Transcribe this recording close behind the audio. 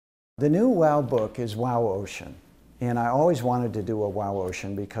The new WOW book is WOW Ocean. And I always wanted to do a WOW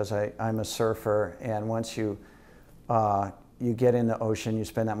Ocean because I'm a surfer, and once you get in the ocean, you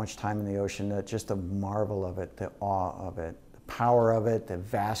spend that much time in the ocean, just the marvel of it, the awe of it, the power of it, the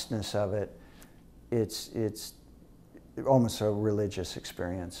vastness of it. It's almost a religious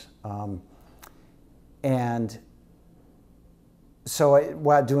experience. And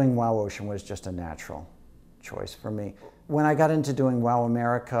so doing WOW Ocean was just a natural choice for me. When I got into doing WOW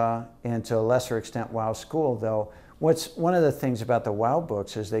America, and to a lesser extent WOW School, though, one of the things about the WOW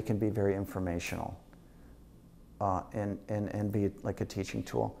books is they can be very informational and be like a teaching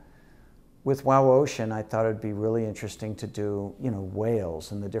tool. With WOW Ocean, I thought it would be really interesting to do,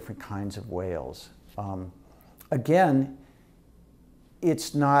 whales and the different kinds of whales. Again,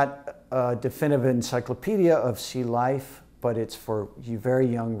 it's not a definitive encyclopedia of sea life, but it's for you very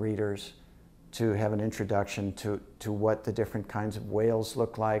young readers to have an introduction to what the different kinds of whales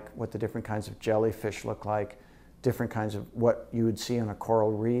look like, what the different kinds of jellyfish look like, different kinds of what you would see on a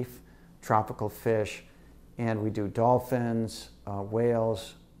coral reef, tropical fish, and we do dolphins,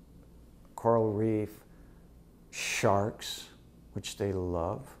 whales, coral reef, sharks, which they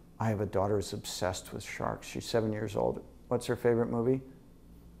love. I have a daughter who's obsessed with sharks. She's 7 years old. What's her favorite movie?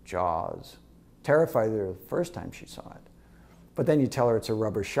 Jaws. Terrified her the first time she saw it. But then you tell her it's a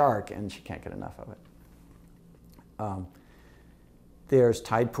rubber shark and she can't get enough of it. There's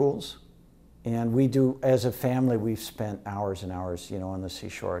tide pools. And we do, as a family, we've spent hours and hours, on the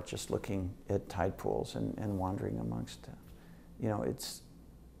seashore just looking at tide pools and wandering amongst, it's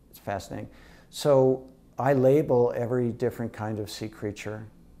fascinating. So I label every different kind of sea creature.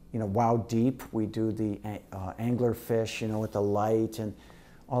 WOW Deep, we do the angler fish, with the light and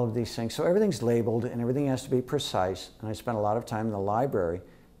all of these things. So everything's labeled and everything has to be precise. And I spent a lot of time in the library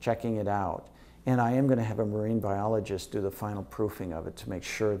checking it out. And I am going to have a marine biologist do the final proofing of it to make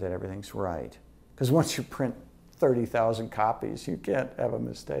sure that everything's right. Because once you print 30,000 copies, you can't have a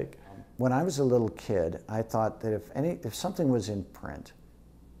mistake. When I was a little kid, I thought that if something was in print,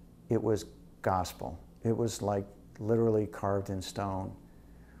 it was gospel. It was like literally carved in stone.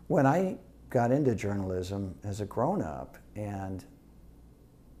 When I got into journalism as a grown-up and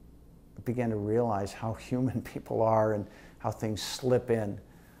began to realize how human people are and how things slip in,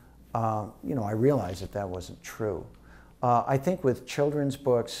 I realized that wasn't true. I think with children's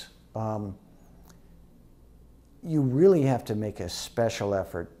books, you really have to make a special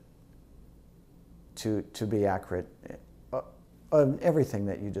effort to be accurate on everything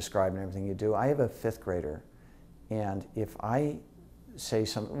that you describe and everything you do. I have a 5th grader, and if I say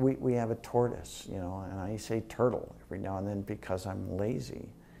something, we have a tortoise, and I say turtle every now and then because I'm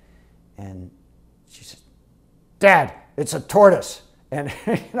lazy. And she says, "Dad, it's a tortoise." And,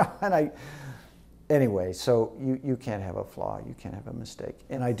 anyway, so you can't have a flaw, you can't have a mistake.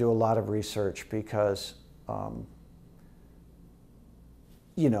 And I do a lot of research because,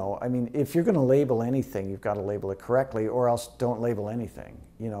 if you're going to label anything, you've got to label it correctly, or else don't label anything.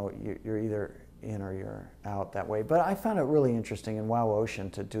 You're either in or you're out that way. But I found it really interesting in WOW Ocean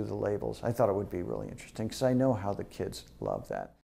to do the labels. I thought it would be really interesting because I know how the kids love that.